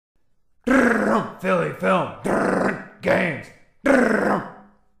Philly film. Games.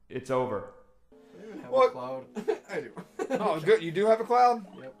 It's over. I don't have What? a cloud. I do. Oh, good. You do have a cloud?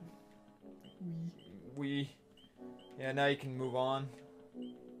 Yep. Yeah, now you can move on.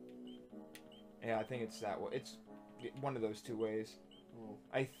 Yeah, I think it's that way. It's one of those two ways. Oh.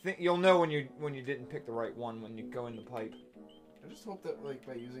 I think you'll know when you didn't pick the right one when you go in the pipe. I just hope that, like,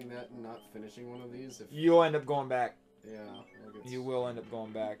 by using that and not finishing one of these, if... You'll end up going back. Yeah. Like it's... You will end up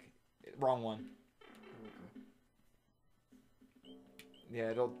going back. Wrong one. Okay. Yeah,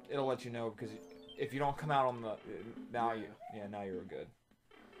 it'll let you know because if you don't come out on the now you're good.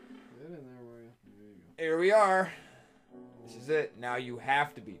 Get in there, were you? There you go. Here we are. This is it. Now you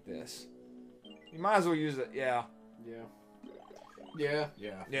have to beat this. You might as well use it. Yeah. Yeah.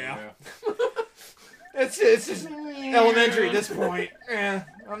 It's just elementary at this point.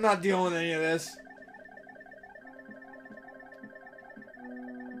 I'm not dealing with any of this.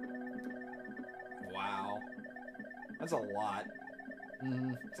 Wow. That's a lot.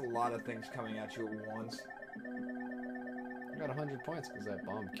 It's a lot of things coming at you at once. I got 100 points because that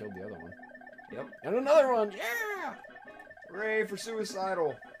bomb killed the other one. Yep. And another one! Yeah! Hooray for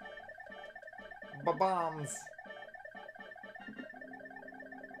suicidal. Ba-bombs.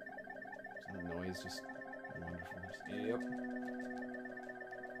 That noise just wonderful. Yep.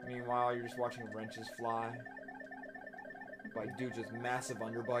 Meanwhile, you're just watching wrenches fly. By dudes with massive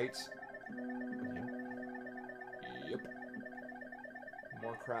underbites. Yep.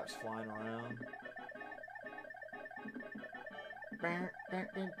 More crap's flying around.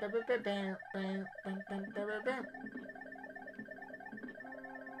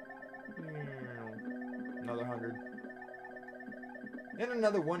 Another 100. And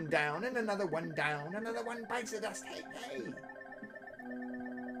another one down, and another one down, another one bites the dust. Hey, hey!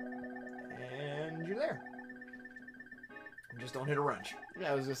 And you're there. Just don't hit a wrench.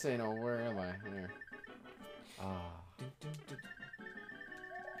 Yeah, I was just saying, oh, where am I? Here. Ah.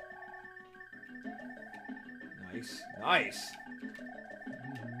 Nice. Nice!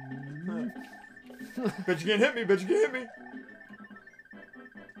 Bet you can't hit me, bet you can't hit me!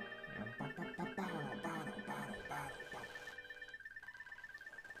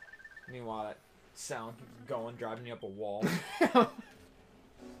 Meanwhile, that sound keeps going, driving you up a wall.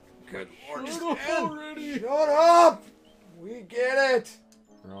 Good lord, just Shut up already! Shut up! We get it!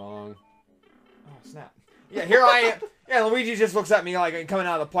 Wrong. Oh, snap. Yeah, here I am. Yeah, Luigi just looks at me like coming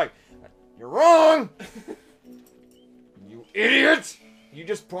out of the pipe. You're wrong! You idiot! You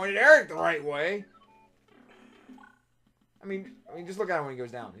just pointed Eric the right way. I mean, just look at him when he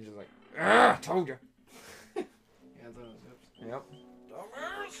goes down. He's just like, ah, told you. Hands on his hips. Yep.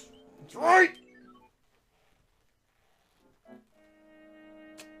 Dumbass! That's right!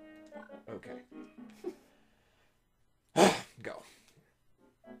 Okay. Go.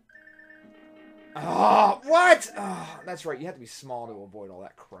 Oh, what? Oh, that's right. You have to be small to avoid all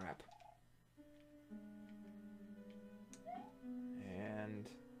that crap. And...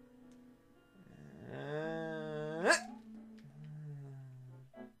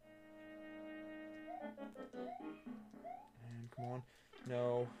 come on.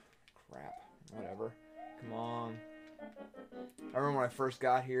 No. Crap. Whatever. Come on. I remember when I first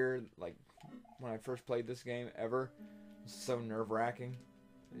got here, like, when I first played this game ever, it was so nerve-wracking.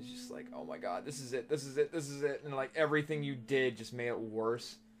 It was just like, oh my god, this is it, this is it, this is it. And like, everything you did just made it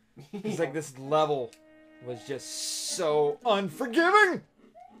worse. It's like this level was just so unforgiving!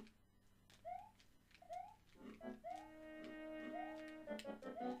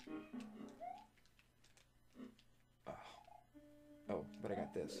 Oh, but I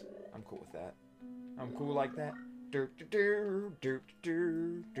got this. I'm cool with that. I'm cool like that. I'm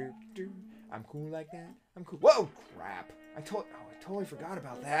cool like that. I'm cool. Whoa, crap! I totally forgot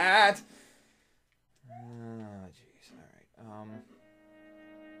about that. Oh, jeez. All right.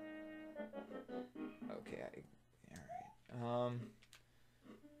 Okay. All right.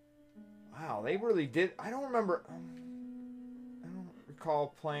 Wow, they really did. I don't remember. I don't recall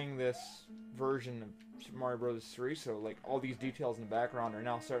playing this version of Super Mario Bros. 3, so like all these details in the background are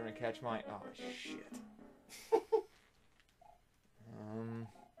now starting to catch my. Oh shit.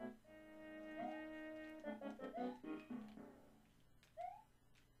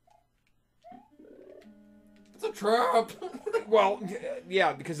 It's a trap! Well,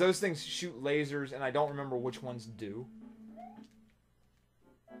 yeah, because those things shoot lasers, and I don't remember which ones do.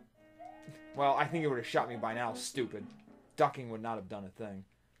 Well, I think it would have shot me by now, stupid. Ducking would not have done a thing.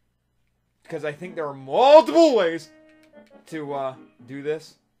 Because I think there are multiple ways to do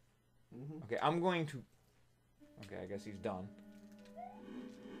this. Okay, I'm going to... Okay, I guess he's done.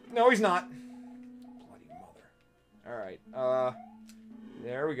 No, he's not. Bloody mother. Alright,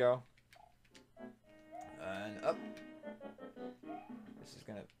 there we go. And up. This is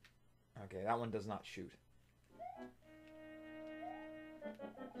gonna... Okay, that one does not shoot.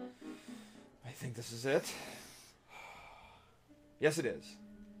 I think this is it. Yes, it is.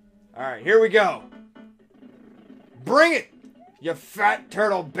 Alright, here we go. Bring it, you fat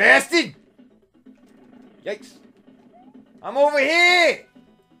turtle bastard! Yikes. I'm over here!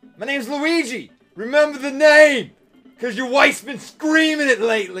 My name's Luigi. Remember the name! Because your wife's been screaming it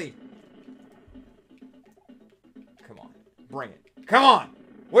lately. Come on. Bring it. Come on!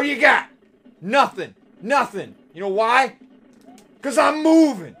 What do you got? Nothing. Nothing. You know why? Because I'm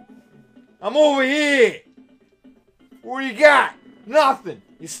moving. I'm over here. What do you got? Nothing.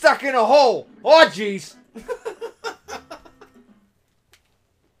 You're stuck in a hole. Oh, jeez.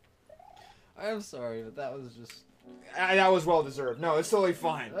 I'm sorry, but that was just... That was well deserved. No, it's totally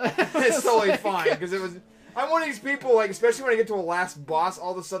fine. It's totally fine because it was. I'm one of these people, like, especially when I get to a last boss,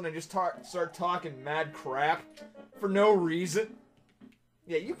 all of a sudden I just start talking mad crap for no reason.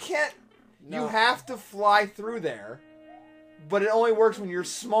 Yeah, you can't. No. You have to fly through there, but it only works when you're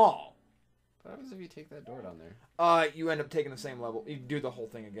small. What happens if you take that door down there? You end up taking the same level. You do the whole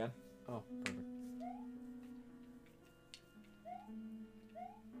thing again. Oh, perfect.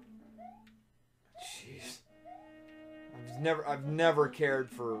 Jeez. I've never cared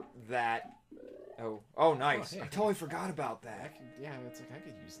for that. Oh, nice. Oh, hey, I totally forgot about that. Yeah, it's like I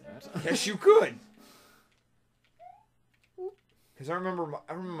could use that. Yes, you could. Because I remember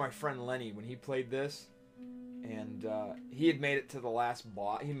my friend Lenny when he played this, and he had made it to the last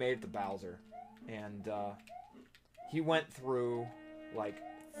boss. He made it to Bowser, and he went through like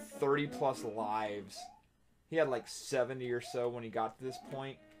 30 plus lives. He had like 70 or so when he got to this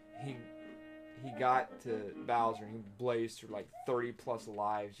point. He got to Bowser and he blazed through like 30 plus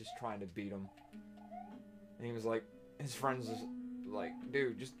lives just trying to beat him. And he was like, his friends was like,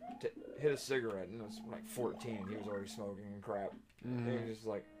 dude, just hit a cigarette. And it was like 14 and he was already smoking and crap. And he was just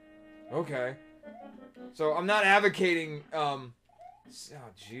like, okay. So I'm not advocating,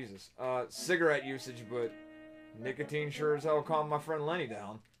 cigarette usage, but nicotine sure as hell calmed my friend Lenny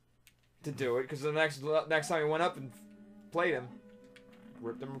down to do it. Because the next time he went up and played him,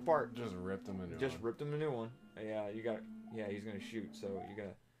 ripped him apart. Just ripped him a new one. Just ripped him a new one. Yeah, you got. Yeah, he's gonna shoot. So you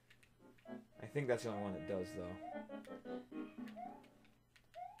gotta. I think that's the only one that does though.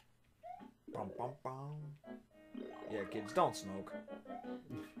 Bum, bum, bum. Yeah, kids, don't smoke.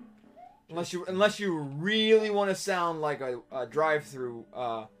 Unless you really want to sound like a drive-through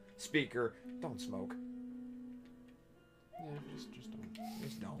speaker, don't smoke. Yeah, just don't.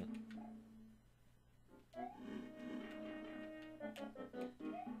 Just don't.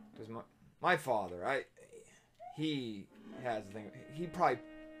 Because my father, he has the thing. He probably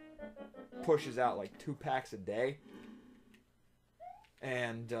pushes out like 2 packs a day,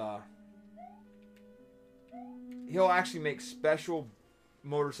 and he'll actually make special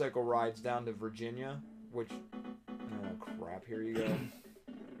motorcycle rides down to Virginia, which, oh crap, here you go.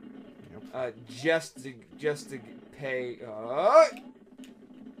 Yep. Just to pay.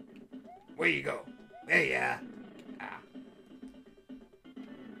 Where you go? There ya.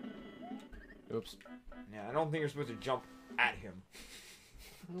 Oops. Yeah, I don't think you're supposed to jump at him.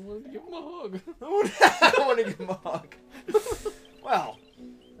 I want to give him a hug. I want to give him a hug. Well,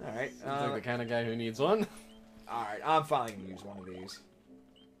 alright. Sounds like the kind of guy who needs one. Alright, I'm finally going to use one of these.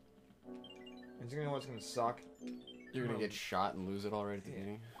 Is you know what's going to suck? You're going to get shot and lose it all right at the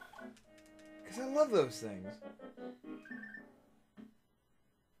beginning. Because I love those things.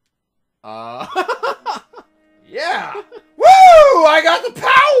 Yeah! Woo! I got the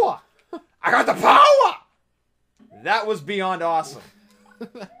power! I got the power! That was beyond awesome.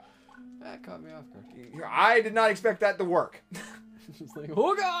 That caught me off guard. I did not expect that to work. Just like,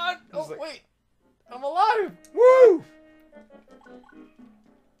 oh god! Oh, like, wait! I'm alive! Woo!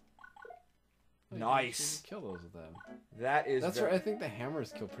 Nice. Kill those with that. That is. That's right. I think the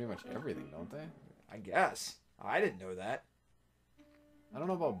hammers kill pretty much everything, don't they? I guess. I didn't know that. I don't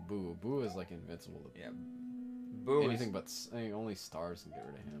know about Boo. Boo is like invincible. Yeah. Boo. Anything but only stars can get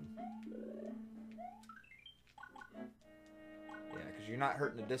rid of him. Yeah, because you're not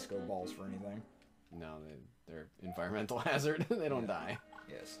hurting the disco balls for anything. No, they're environmental hazard. They don't die.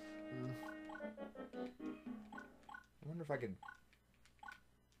 Yes. I wonder if I could.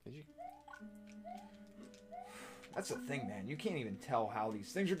 Did you? That's the thing, man. You can't even tell how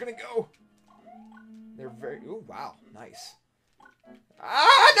these things are gonna go. They're very. Ooh, wow, nice.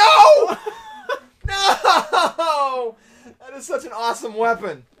 Ah, no! No! That is such an awesome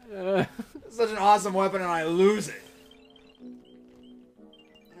weapon. Such an awesome weapon, and I lose it.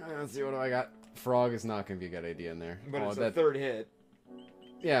 Let's see, what do I got? Frog is not going to be a good idea in there. But it's a third hit.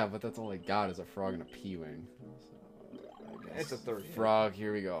 Yeah, but that's all I got is a frog and a P-wing. So, I guess It's a third frog.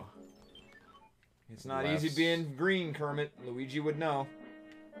 Here we go. It's not easy being green, Kermit. Luigi would know.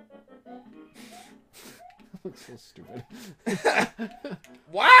 Looks so stupid.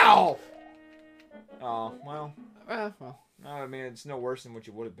 Wow! Oh, well. Well, No, I mean, it's no worse than what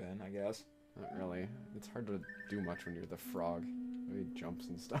you would have been, I guess. not really. It's hard to do much when you're the frog. He jumps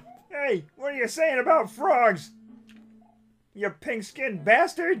and stuff. Hey, what are you saying about frogs? You pink-skinned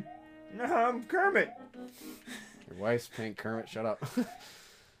bastard? No, I'm Kermit. Your wife's pink, Kermit. Shut up.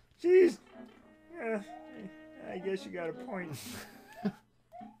 Jeez. Yeah, I guess you got a point.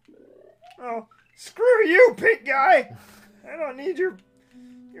 Oh, screw you, pink guy. I don't need your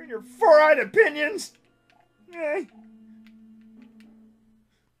four-eyed opinions. Hey.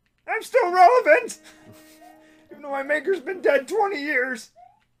 I'm still relevant. Even though my maker's been dead 20 years.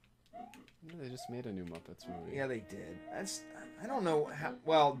 They just made a new Muppets movie. Yeah, they did. I don't know how.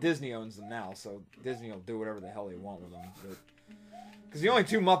 Well, Disney owns them now, so Disney will do whatever the hell they want with them. Because the only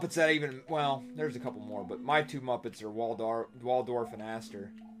two Muppets that even, well, there's a couple more, but my two Muppets are Waldorf and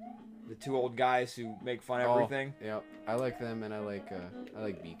Astor, the two old guys who make fun of everything. Yeah, I like them, and I like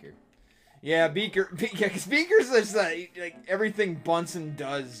Beaker. Yeah, Beaker, because Beaker's just like everything Bunsen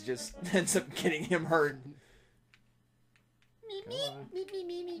does just ends up getting him hurt.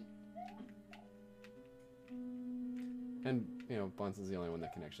 And you know, Bunsen's the only one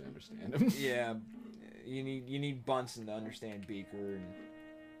that can actually understand him. Yeah, you need Bunsen to understand Beaker, and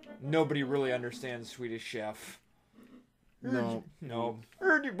nobody really understands Swedish Chef. No.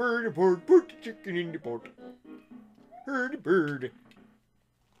 Hurdy bird aboard, put the chicken in the pot. Hurdy bird.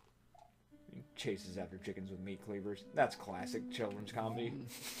 He chases after chickens with meat cleavers. That's classic children's comedy.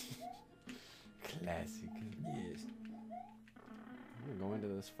 Classic. Yes. I'm gonna go into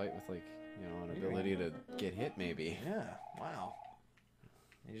this fight with like, you know, an ability to get hit maybe. Yeah. Wow.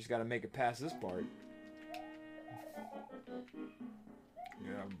 You just got to make it past this part.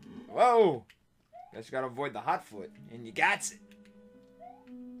 Yeah. Whoa. Guess you got to avoid the hot foot, and you got it.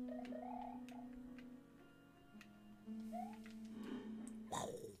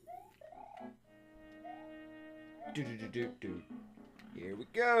 Do do do do do. Here we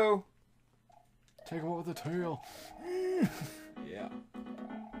go. Take him out with the tail. Yeah.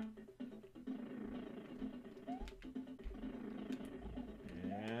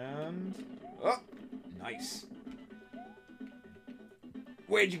 And oh, nice.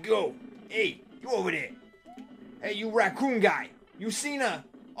 Where'd you go? Hey, you over there? Hey, you raccoon guy. You seen a?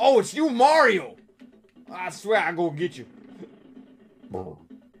 Oh, it's you, Mario. I swear I'll go get you.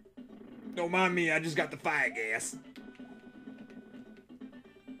 Don't mind me. I just got the fire gas.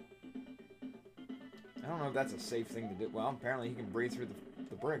 I don't know if that's a safe thing to do. Well, apparently he can breathe through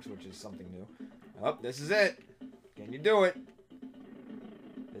the bricks, which is something new. Oh, this is it. Can you do it?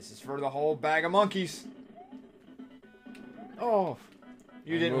 This is for the whole bag of monkeys. Oh.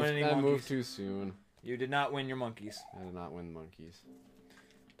 You didn't win any monkeys. I moved too soon. You did not win your monkeys. I did not win monkeys.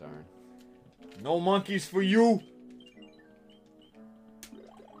 Darn. No monkeys for you.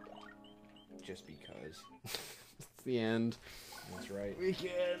 Just because. It's the end. That's right.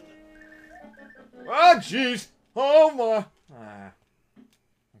 Weekend. Oh, jeez. Oh, my. Ah.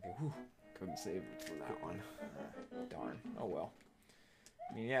 Okay, whew. Couldn't save from that one. Darn. Oh, well.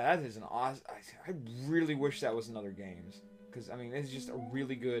 I mean, yeah, that is an awesome... I really wish that was in other games. Because, I mean, it's just a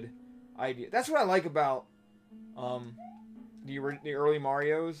really good idea. That's what I like about the early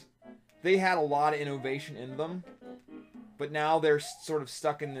Marios. They had a lot of innovation in them. But now they're sort of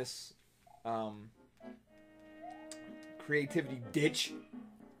stuck in this creativity ditch.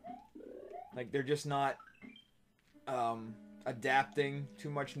 Like, they're just not adapting too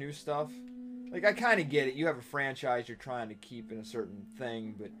much new stuff. Like, I kind of get it. You have a franchise you're trying to keep in a certain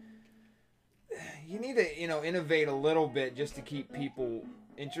thing, but you need to, you know, innovate a little bit just to keep people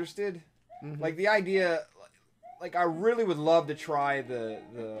interested. Mm-hmm. Like, the idea... Like, I really would love to try the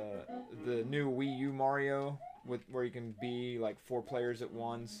new Wii U Mario, where you can be, like, 4 players at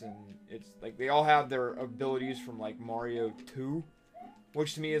once, and it's, like, they all have their abilities from, like, Mario 2,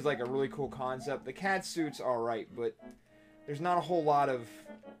 which to me is, like, a really cool concept. The cat suit's alright, but there's not a whole lot of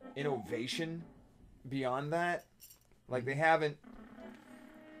innovation beyond that. Like, they haven't...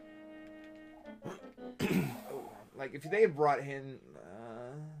 like, if they had brought in...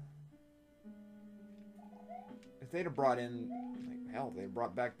 if they'd have brought in... Like, hell, they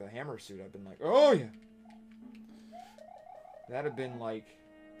brought back the hammer suit, I've been like, oh, yeah! That'd have been, like,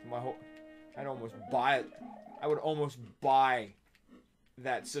 my whole... I'd almost buy it. I would almost buy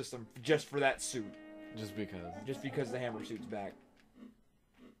that system just for that suit. Just because. Just because the hammer suit's back.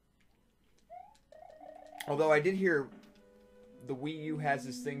 Although I did hear the Wii U has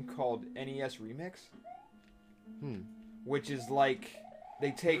this thing called NES Remix, Hmm. which is like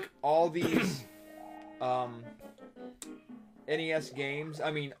they take all these NES games.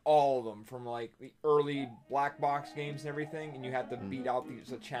 I mean, all of them from like the early black box games and everything, and you have to beat out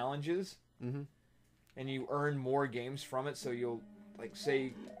these challenges, Mm-hmm. and you earn more games from it. So you'll like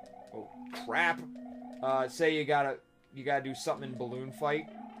say, oh crap, say you gotta do something in balloon fight.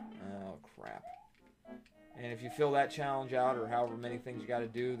 Oh crap. And if you fill that challenge out, or however many things you got to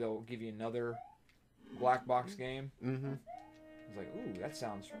do, they'll give you another black box game. Mm-hmm. It's like, ooh, that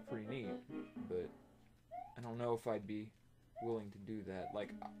sounds pretty neat, but I don't know if I'd be willing to do that. Like,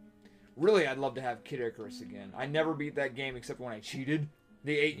 really, I'd love to have Kid Icarus again. I never beat that game except when I cheated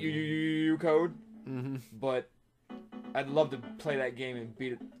the 8UUUU code, Mm-hmm. but I'd love to play that game and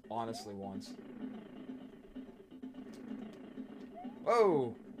beat it honestly once.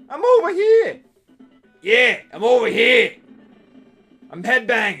 Whoa, I'm over here. Yeah, I'm over here. I'm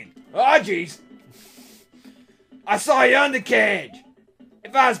headbanging. Oh, jeez. I saw you on the cage.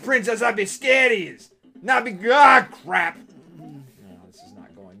 If I was princess, I'd be scared of you. Not be... Ah, crap. No, this is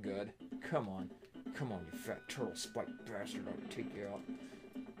not going good. Come on. Come on, you fat turtle spike bastard. I'll take you out.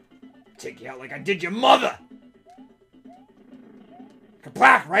 Take you out like I did your mother.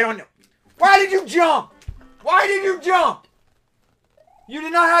 Kaplack, right on the... Why did you jump? Why did you jump? You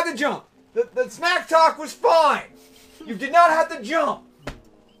did not have to jump. The smack talk was fine. You did not have to jump.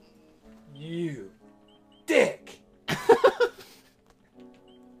 You dick.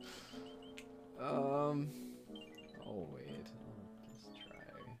 Oh wait. I'll just try.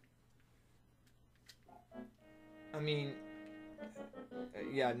 I mean,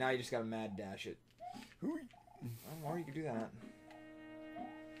 yeah. Now you just gotta mad dash it. Or you can do that.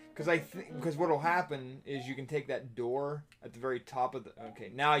 Because what'll happen is you can take that door at the very top of the. Okay,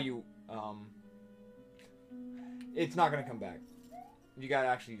 now you it's not gonna come back. You gotta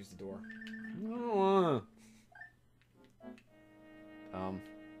actually use the door. I don't wanna. Oh,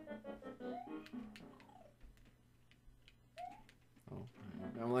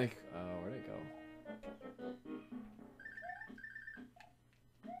 I'm like, where'd it go?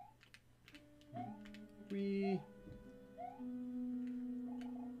 Wee.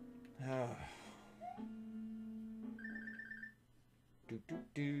 Do do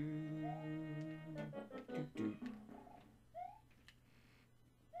do do do.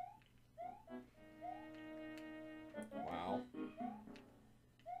 Wow.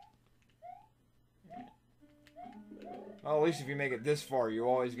 Well, at least if you make it this far, you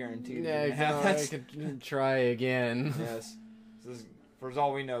always guarantee that Yeah, you're gonna have I could try again. Yes. This, for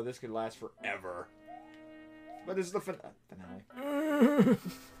all we know, this could last forever. But this is the finale.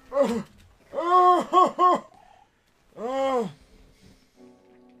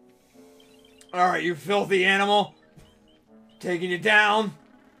 Alright, you filthy animal. Taking you down.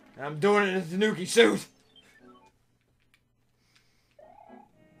 And I'm doing it in a Tanuki suit.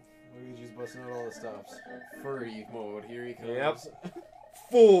 Luigi's busting out all the stops. Furry mode, here he comes. Yep.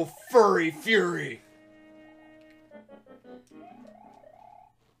 Full furry fury.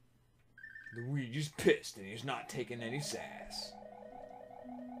 Luigi's pissed and he's not taking any sass.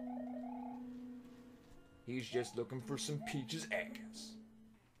 He's just looking for some Peach's ass.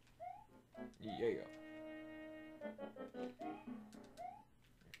 Yeah.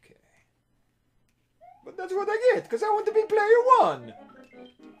 Okay. But that's what I get, because I want to be player one.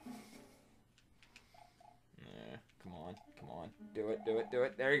 Come on. Do it.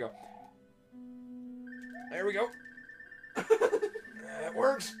 There you go. There we go. That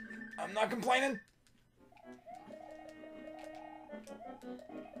works. I'm not complaining.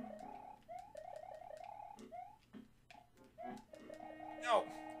 No.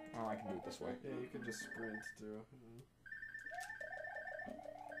 Oh, I can do it this way. Yeah, you can just sprint through.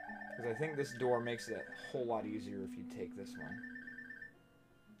 Because I think this door makes it a whole lot easier if you take this one.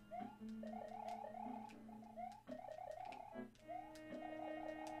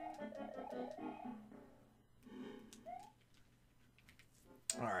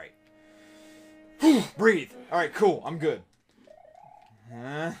 Alright. Breathe. Alright, cool. I'm good.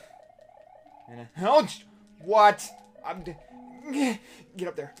 Ouch! What? Get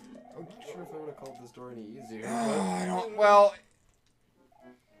up there. I'm not sure if I would have called this door any easier. I don't. Well,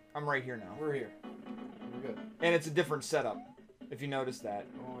 I'm right here now. We're here. We're good. And it's a different setup, if you notice that.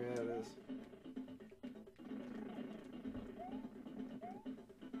 Oh yeah, it is.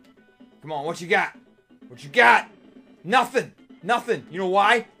 Come on, what you got? What you got? Nothing. Nothing. You know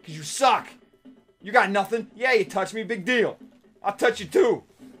why? Because you suck. You got nothing. Yeah, you touch me, big deal. I'll touch you too.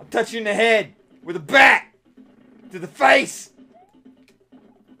 I'll touch you in the head with a bat to the face.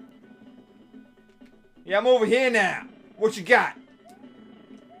 Yeah, I'm over here now. What you got?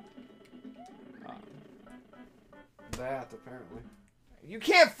 That, apparently. You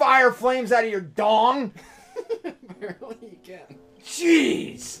can't fire flames out of your dong! Apparently you can.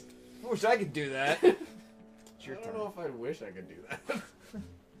 Jeez! I wish I could do that. It's your I turn. don't know if I wish I could do that.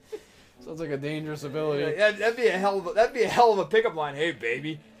 Sounds like a dangerous ability. Yeah, that'd be a hell of a pickup line. Hey,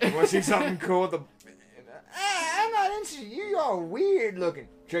 baby, you want to see something cool with the... I'm not interested. You are weird looking.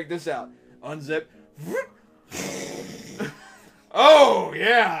 Check this out. Unzip. Oh,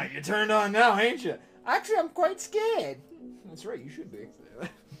 yeah. You turned on now, ain't you? Actually, I'm quite scared. That's right. You should be.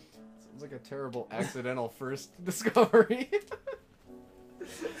 Sounds like a terrible accidental first discovery.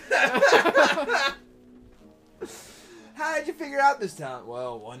 How did you figure out this talent?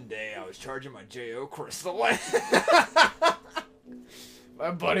 Well, one day I was charging my J.O. crystal.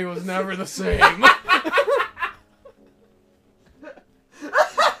 My buddy was never the same.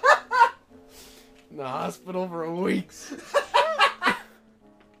 In the hospital for weeks.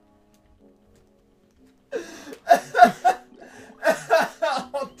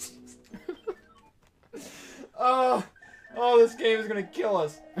 Oh, this game is gonna kill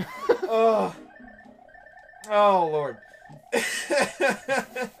us. Oh, Lord.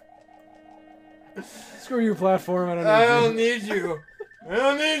 Screw you, platform. I don't need you. I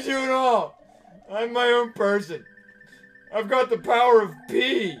don't need you at all. I'm my own person. I've got the power of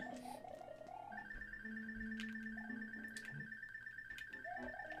P.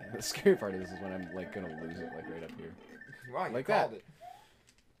 The scary part of this is when I'm like gonna lose it, like right up here. Wow, you like called that. it.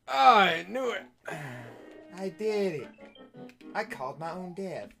 I knew it. I did it. I called my own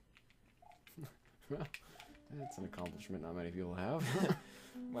death. Well, that's an accomplishment not many people have.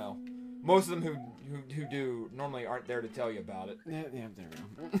 Well, most of them who do normally aren't there to tell you about it. Yeah, there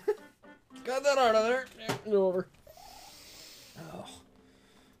we go. Got that out of there. Yeah, over. Oh,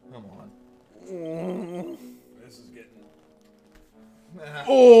 come on. This is getting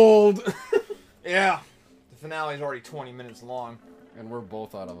old. Yeah, the finale is already 20 minutes long. And we're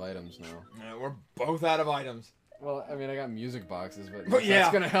both out of items now. Yeah, we're both out of items. Well, I mean, I got music boxes, but yeah,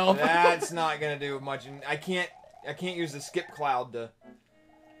 that's gonna help. That's not gonna do much. And I can't use the skip cloud to.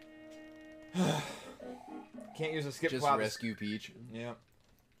 Can't use the skip just cloud. Just rescue Peach. Yeah.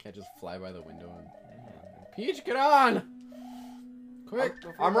 Can't just fly by the window and. Peach, get on! Quick!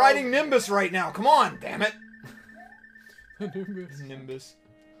 I'm riding Nimbus right now. Come on, damn it! Nimbus.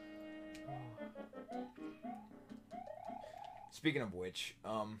 Speaking of which,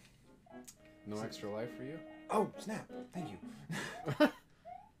 no extra life for you? Oh, snap. Thank you. I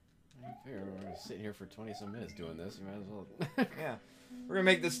figure we're gonna sit here for 20-some minutes doing this. You might as well. Yeah. We're gonna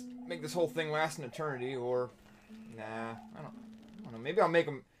make this whole thing last an eternity, or nah, I don't know. Maybe I'll make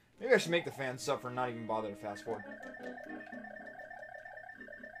them. Maybe I should make the fans suffer and not even bother to fast forward.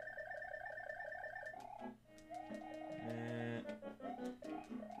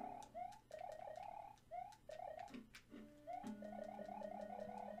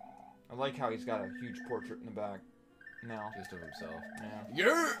 I like how he's got a huge portrait in the back now. Just of himself.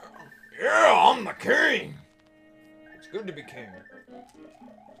 Yeah. Yeah, I'm the king. It's good to be king.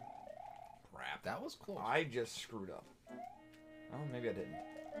 Crap. That was close. I just screwed up. Oh, maybe I didn't.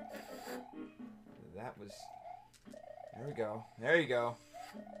 That was... There we go. There you go.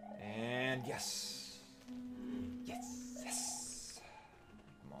 And yes. Yes. Yes.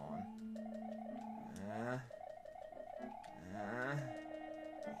 Come on.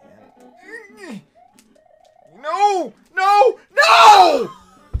 No! No! No!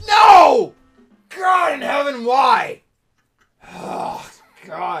 No! God in heaven, why? Oh,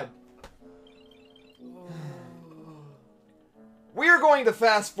 God. We are going to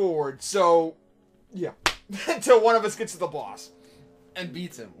fast forward, so... Yeah. Until one of us gets to the boss. And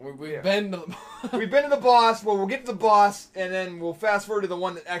beats him. We've been to the boss. We've been to the boss, well, we'll get to the boss, and then we'll fast forward to the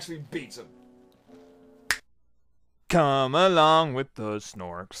one that actually beats him. Come along with the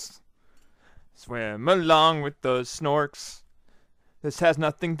snorks. Swim along with the snorks. This has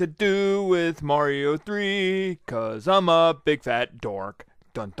nothing to do with Mario 3, 'cause I'm a big fat dork.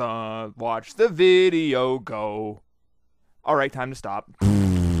 Dun dun. Watch the video go. Alright, time to stop.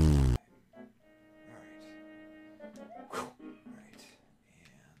 Alright. Alright.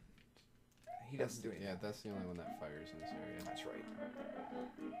 And he doesn't do anything. Yeah, that's the only one that fires in this area. That's right.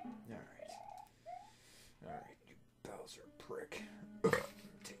 Alright. Alright, you Bowser prick.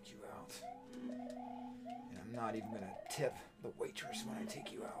 Take you out. And I'm not even gonna tip the waitress when I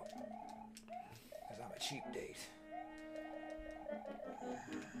take you out. Because I'm a cheap date. That's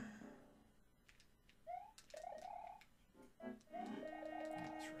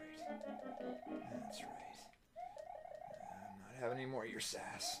right. That's right. I'm not having any more of your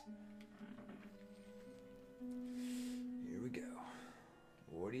sass.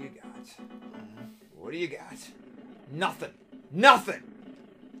 do you got? What do you got? Nothing. Nothing!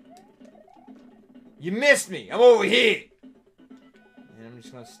 You missed me! I'm over here! And I'm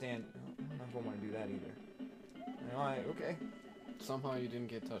just gonna stand... I don't know if I want to do that either. Alright, okay. Somehow you didn't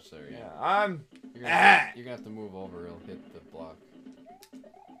get touched there yet. Yeah, I'm... You're gonna have to move over, it'll hit the block. Yeah,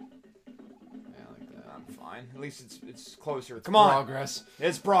 like that. I'm fine. At least it's closer. Come on! Progress.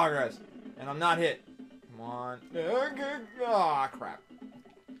 It's progress. And I'm not hit. Come on. Ah, crap.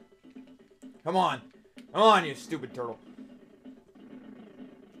 Come on. Come on, you stupid turtle.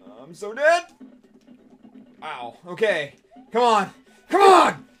 I'm so dead. Ow. Okay. Come on. Come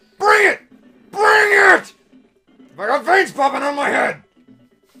on! Bring it! Bring it! I got veins popping on my head!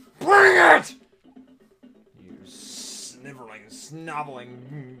 Bring it! You sniveling,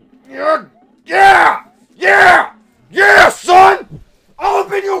 snobbling... Yeah! Yeah! Yeah! Yeah, son! I'll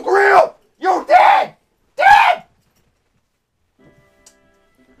open your grill! You're dead! Dead!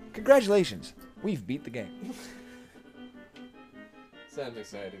 Congratulations. We've beat the game. Sounds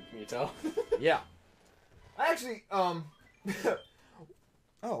excited, can you tell? Yeah. I actually,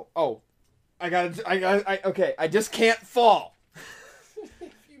 okay, I just can't fall.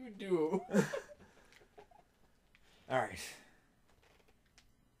 If you do. Alright.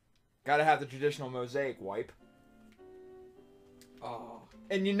 Gotta have the traditional mosaic wipe. Oh.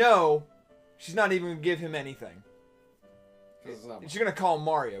 And you know, she's not even gonna give him anything. She's gonna call him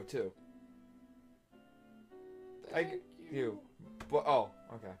Mario, too. Thank you. But, oh,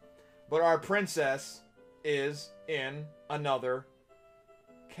 okay. But our princess is in another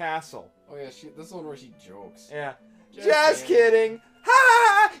castle. Oh yeah, this is the one where she jokes. Yeah. Just kidding.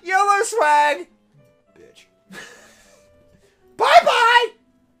 Ha! YOLO swag! Bitch. Bye-bye!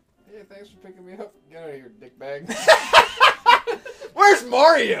 Hey, thanks for picking me up. Get out of here, dickbag. Where's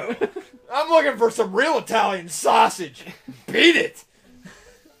Mario? I'm looking for some real Italian sausage. Beat it!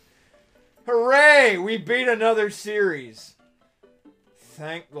 Hooray! We beat another series.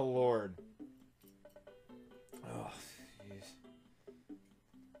 Thank the Lord. Oh, jeez.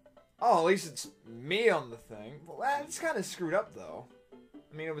 Oh, at least it's me on the thing. Well, that's kind of screwed up, though.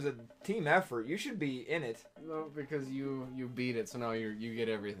 I mean, it was a team effort. You should be in it. No, because you beat it, so now you get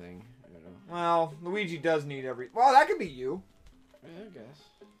everything. You know. Well, Luigi does need every... Well, that could be you. Yeah, I guess.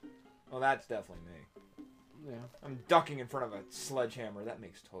 Well, that's definitely me. Yeah. I'm ducking in front of a sledgehammer. That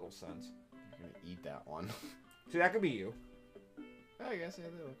makes total sense. You're gonna eat that one. See, that could be you. I guess, yeah,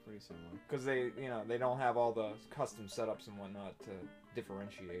 they look pretty similar. Because they, you know, they don't have all the custom setups and whatnot to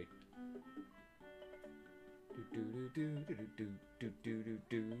differentiate.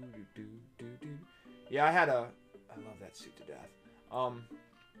 Yeah, I love that suit to death.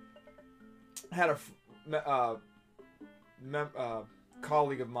 I had a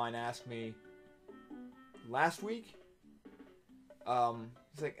colleague of mine ask me last week.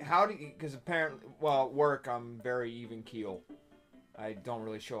 It's like, how do you? Because apparently, well, at work I'm very even keel. I don't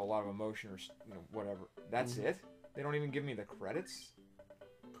really show a lot of emotion or whatever. That's it. They don't even give me the credits.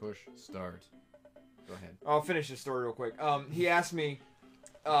 Push start. Go ahead. I'll finish the story real quick. He asked me,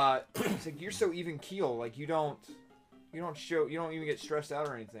 he's like, you're so even keel, like you don't even get stressed out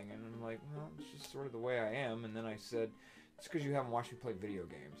or anything. And I'm like, well, it's just sort of the way I am. And then I said, it's because you haven't watched me play video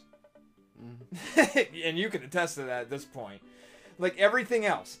games. And you can attest to that at this point. Like everything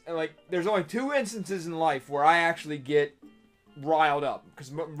else, like there's only 2 instances in life where I actually get riled up, because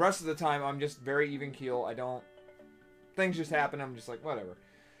the rest of the time I'm just very even keel. Things just happen. I'm just like, whatever.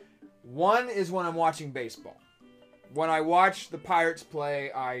 One is when I'm watching baseball. When I watch the Pirates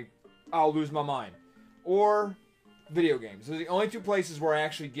play, I'll lose my mind. Or video games. Those are the only 2 places where I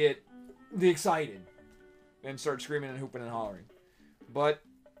actually get excited and start screaming and hooping and hollering. But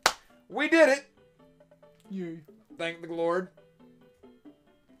we did it. Yay. Thank the Lord.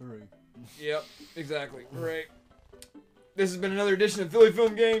 Hooray. Yep, exactly. Hooray. This has been another edition of Philly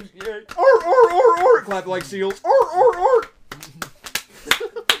Film Games. Yay. Or. Clap like seals. Or.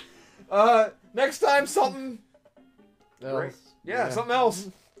 Next time, something Else. Yeah, something else.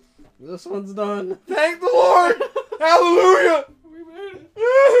 This one's done. Thank the Lord! Hallelujah! We made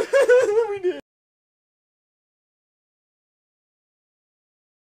it. We did.